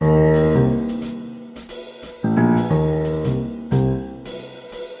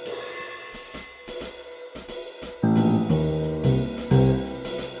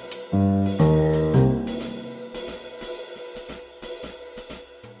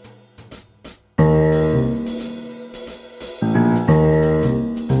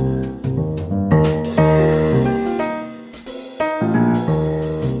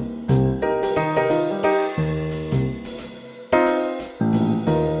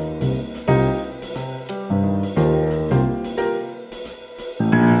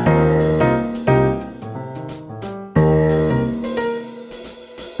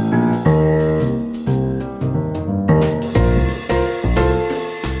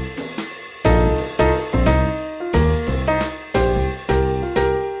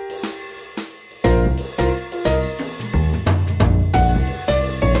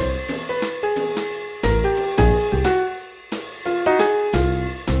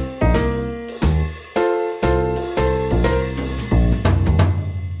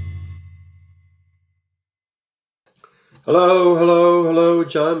Hello, hello, hello,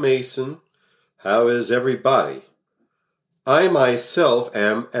 John Mason. How is everybody? I myself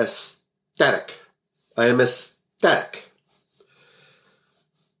am ecstatic. I am ecstatic.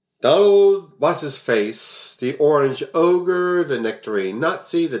 Donald, what's his face, the orange ogre, the nectarine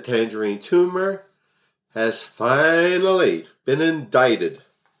Nazi, the tangerine tumor, has finally been indicted.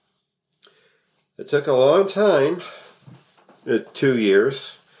 It took a long time, 2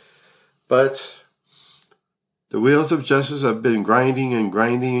 years, but the wheels of justice have been grinding and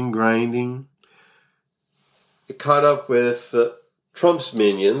grinding and grinding. It caught up with Trump's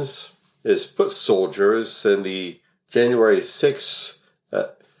minions, his foot soldiers, in the January 6th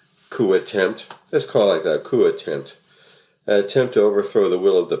coup attempt. Let's call it a coup attempt. An attempt to overthrow the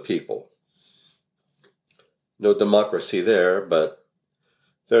will of the people. No democracy there, but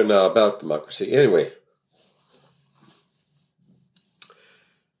they're not about democracy. Anyway.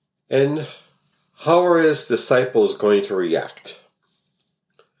 And how are his disciples going to react?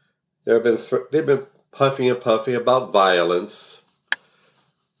 They've been puffing and puffing about violence,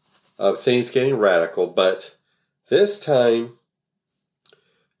 of things getting radical, but this time,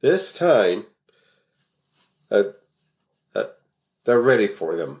 they're ready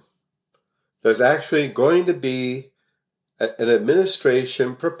for them. There's actually going to be an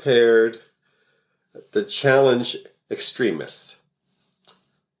administration prepared to challenge extremists.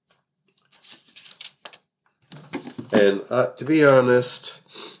 And to be honest,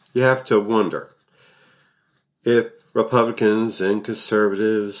 you have to wonder if Republicans and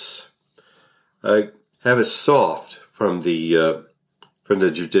conservatives have it soft from the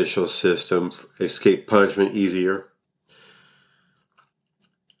judicial system, escape punishment easier.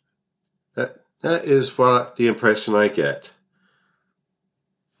 That is what the impression I get.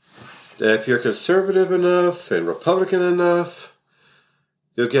 That if you're conservative enough and Republican enough,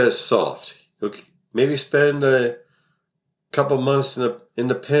 you'll get it soft. You'll maybe spend a couple months in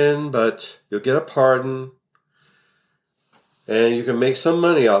the pen, but you'll get a pardon, and you can make some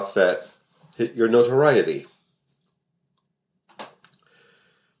money off that, your notoriety.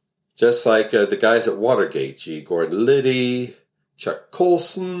 Just like the guys at Watergate, G. Gordon Liddy, Chuck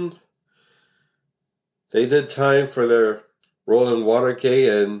Colson, they did time for their role in Watergate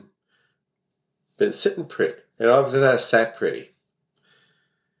and been sitting pretty, and after that sat pretty.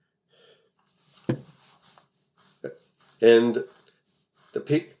 And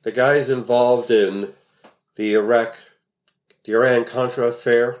the guys involved in the Iran-Contra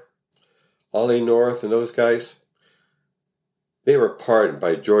affair, Ollie North and those guys, they were pardoned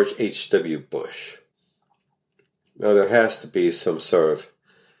by George H.W. Bush. Now there has to be some sort of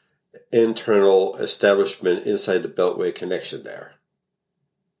internal establishment inside the Beltway connection there.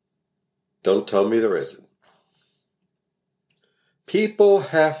 Don't tell me there isn't.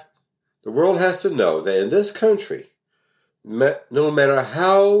 The world has to know that in this country, no matter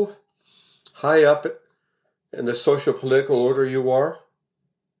how high up in the social political order you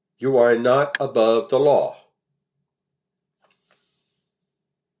are not above the law.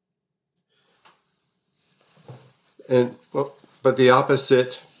 And but the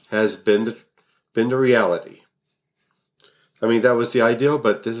opposite has been the reality. I mean, that was the ideal,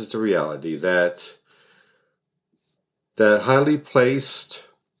 but this is the reality, that highly placed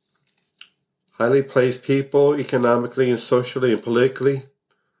people, economically and socially and politically,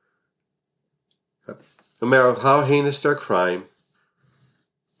 no matter how heinous their crime,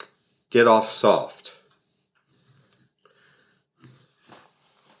 get off soft.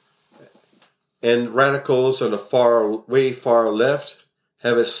 And radicals on the way far left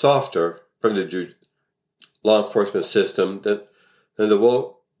have it softer from the law enforcement system than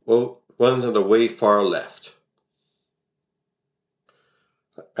the ones on the way far left.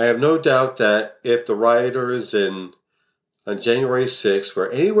 I have no doubt that if the rioters on January 6th were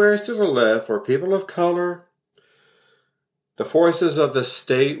anywhere to the left or people of color, the forces of the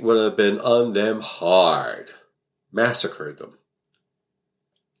state would have been on them hard, massacred them.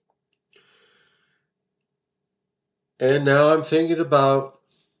 And now I'm thinking about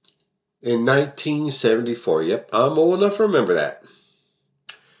in 1974. Yep, I'm old enough to remember that.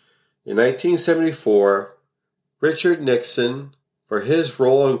 In 1974, Richard Nixon, for his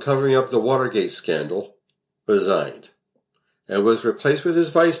role in covering up the Watergate scandal, resigned and was replaced with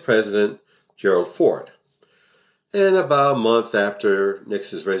his vice president, Gerald Ford. And about a month after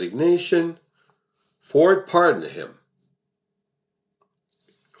Nixon's resignation, Ford pardoned him.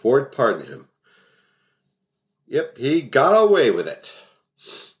 Yep, he got away with it.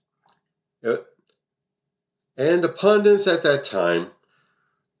 And the pundits at that time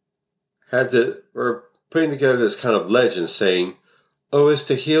were putting together this kind of legend saying, oh, it's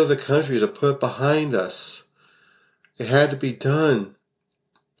to heal the country, to put behind us. It had to be done.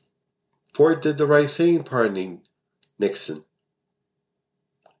 Ford did the right thing pardoning Nixon.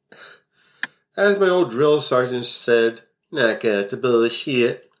 As my old drill sergeant said, "Not got the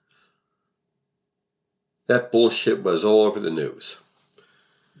bullshit." That bullshit was all over the news.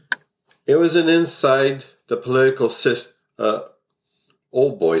 It was an inside the political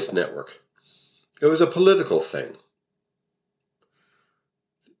old boys network. It was a political thing.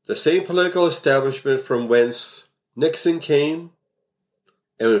 The same political establishment from whence Nixon came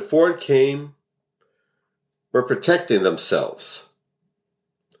and when Ford came were protecting themselves.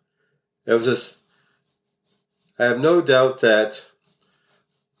 It was just, I have no doubt that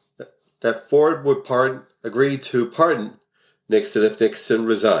Ford would agree to pardon Nixon if Nixon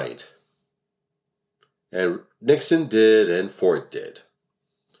resigned. And Nixon did, and Ford did.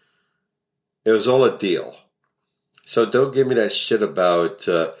 It was all a deal. So don't give me that shit about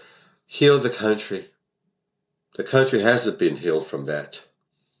heal the country. The country hasn't been healed from that.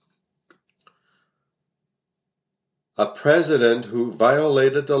 A president who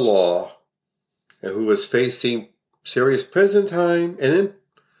violated the law and who was facing serious prison time and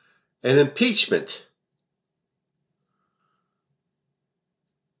impeachment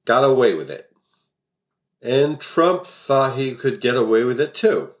got away with it. And Trump thought he could get away with it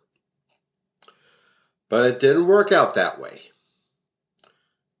too. But it didn't work out that way.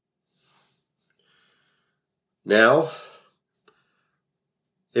 Now,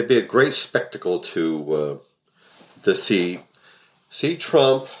 it'd be a great spectacle to see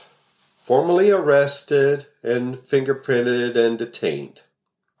Trump formally arrested and fingerprinted and detained.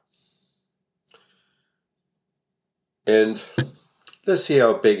 And let's see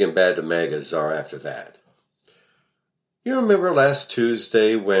how big and bad the MAGAs are after that. You remember last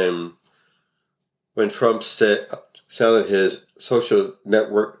Tuesday when Trump sounded his social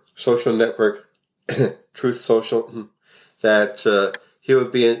network, Truth Social, that he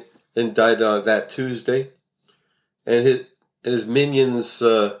would be indicted on that Tuesday, and his minions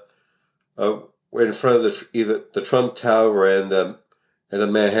were in front of either the Trump Tower and the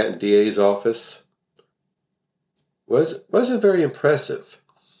Manhattan DA's office. Wasn't very impressive.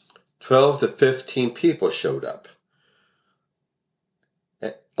 12 to 15 people showed up,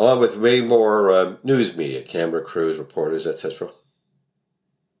 along with way more news media, camera crews, reporters, etc.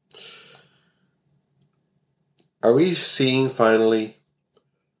 Are we seeing finally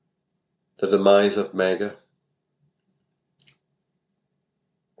the demise of MAGA?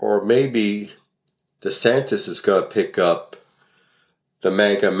 Or maybe DeSantis is going to pick up the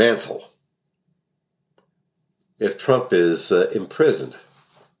MAGA mantle if Trump is imprisoned.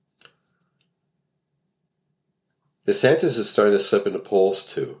 DeSantis is starting to slip in the polls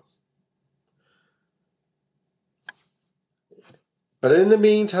too. But in the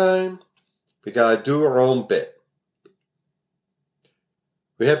meantime, we got to do our own bit.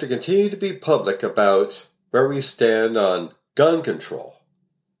 We have to continue to be public about where we stand on gun control,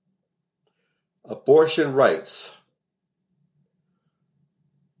 abortion rights,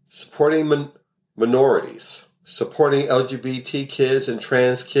 supporting minorities, supporting LGBT kids and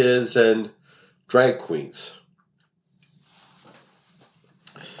trans kids and drag queens.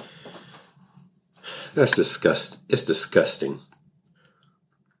 It's disgusting.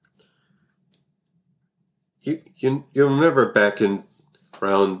 You remember back in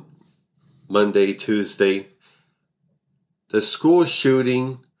around Monday, Tuesday, the school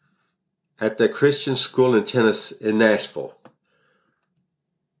shooting at the Christian school in Nashville.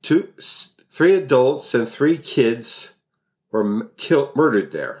 3 adults and 3 kids were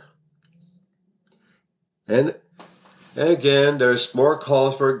murdered there. And again, there's more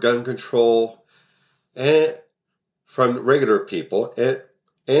calls for gun control and from regular people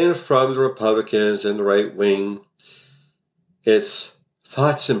and from the Republicans and the right wing. It's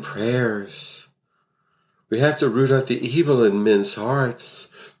thoughts and prayers. We have to root out the evil in men's hearts.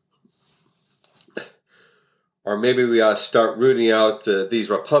 Or maybe we ought to start rooting out these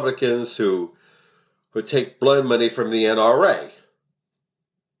Republicans who take blood money from the NRA.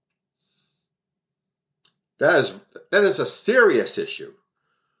 That is a serious issue.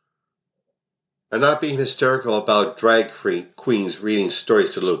 And not being hysterical about drag queens reading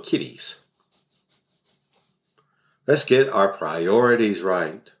stories to little kiddies. Let's get our priorities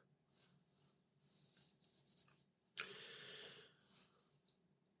right.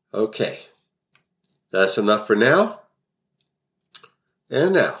 Okay. That's enough for now.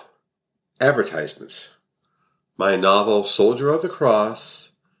 And now, advertisements. My novel, Soldier of the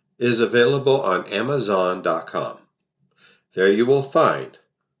Cross, is available on Amazon.com. There you will find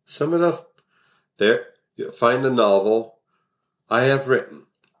you'll find the novel I have written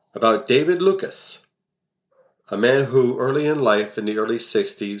about David Lucas, a man who early in life, in the early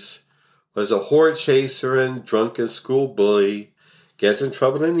 60s, was a horde chaser and drunken school bully, gets in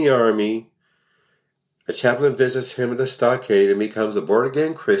trouble in the army. A chaplain visits him at the stockade and becomes a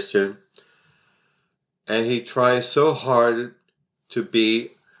born-again Christian. And he tries so hard to be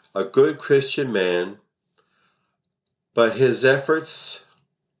a good Christian man, but his efforts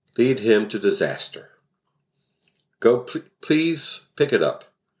lead him to disaster. Please pick it up.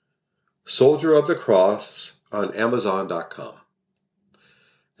 Soldier of the Cross on Amazon.com.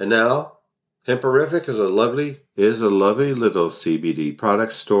 And now, Hemperific is a lovely little CBD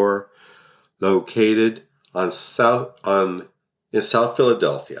product store located in South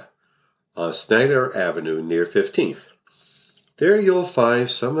Philadelphia on Snyder Avenue near 15th. There you'll find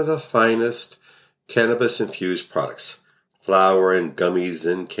some of the finest cannabis-infused products, flour and gummies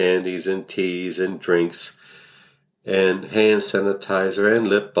and candies and teas and drinks and hand sanitizer and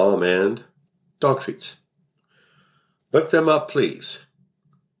lip balm and dog treats. Look them up, please.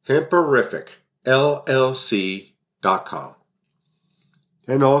 Hemperific, LLC.com.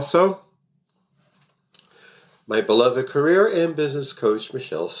 And also, my beloved career and business coach,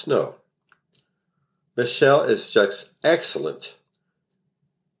 Michelle Snow. Michelle is just excellent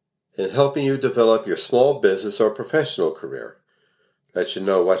in helping you develop your small business or professional career. Let you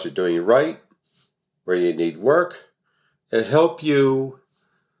know what you're doing right, where you need work, and help you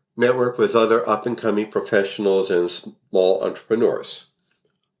network with other up-and-coming professionals and small entrepreneurs.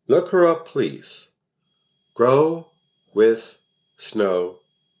 Look her up, please.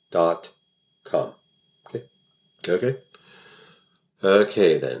 growwithsnow.com.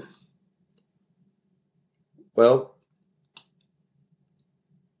 Okay then. Well,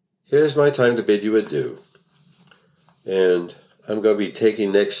 here's my time to bid you adieu. And I'm going to be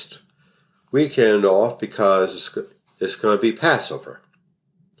taking next weekend off because it's going to be Passover.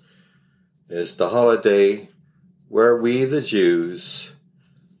 It's the holiday where we, the Jews,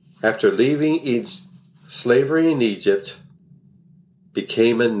 after leaving slavery in Egypt,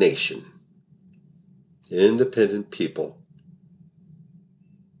 became a nation, independent people.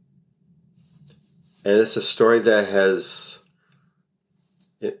 And it's a story that has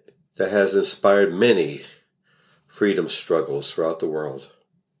inspired many freedom struggles throughout the world.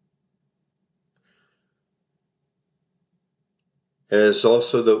 And it's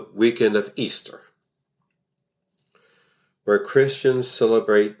also the weekend of Easter, where Christians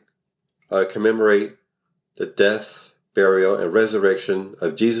commemorate the death, burial, and resurrection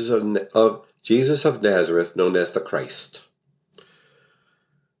of Jesus of Nazareth, known as the Christ.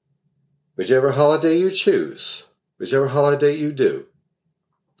 Whichever holiday you choose, whichever holiday you do,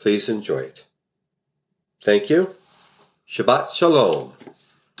 please enjoy it. Thank you. Shabbat Shalom.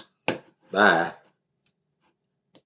 Bye.